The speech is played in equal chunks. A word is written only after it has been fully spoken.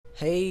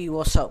Hey,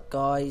 what's up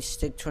guys,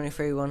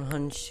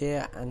 Stig23100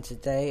 here, and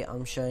today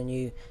I'm showing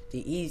you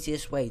the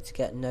easiest way to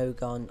get no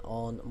gun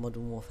on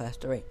Modern Warfare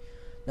 3.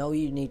 Now all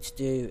you need to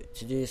do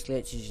this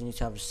glitch is you need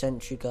to have a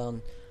sentry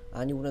gun,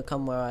 and you want to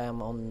come where I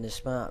am on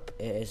this map.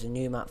 It is a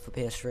new map for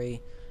PS3,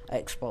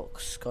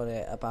 Xbox got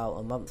it about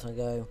a month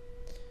ago.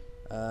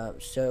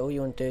 So all you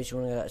want to do is you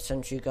want to get a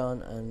sentry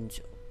gun, and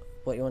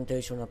what you want to do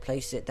is you want to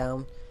place it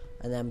down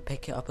and then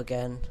pick it up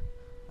again.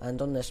 And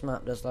on this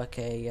map there's like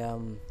a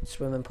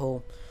swimming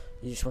pool.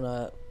 You just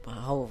want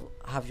to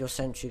have your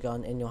sentry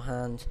gun in your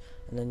hand,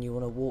 and then you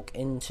want to walk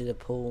into the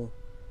pool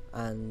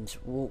and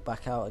walk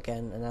back out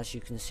again, and as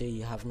you can see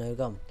you have no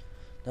gun.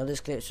 Now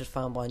this glitch was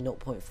found by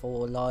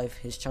 0.4 Live.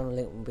 His channel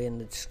link will be in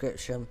the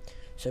description,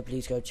 so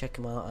please go check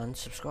him out and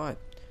subscribe.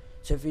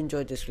 So if you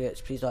enjoyed this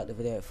glitch, please like the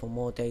video for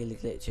more daily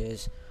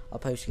glitches. I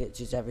post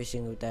glitches every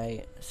single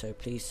day, so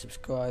please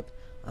subscribe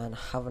and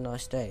have a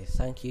nice day.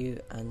 Thank you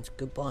and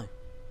goodbye.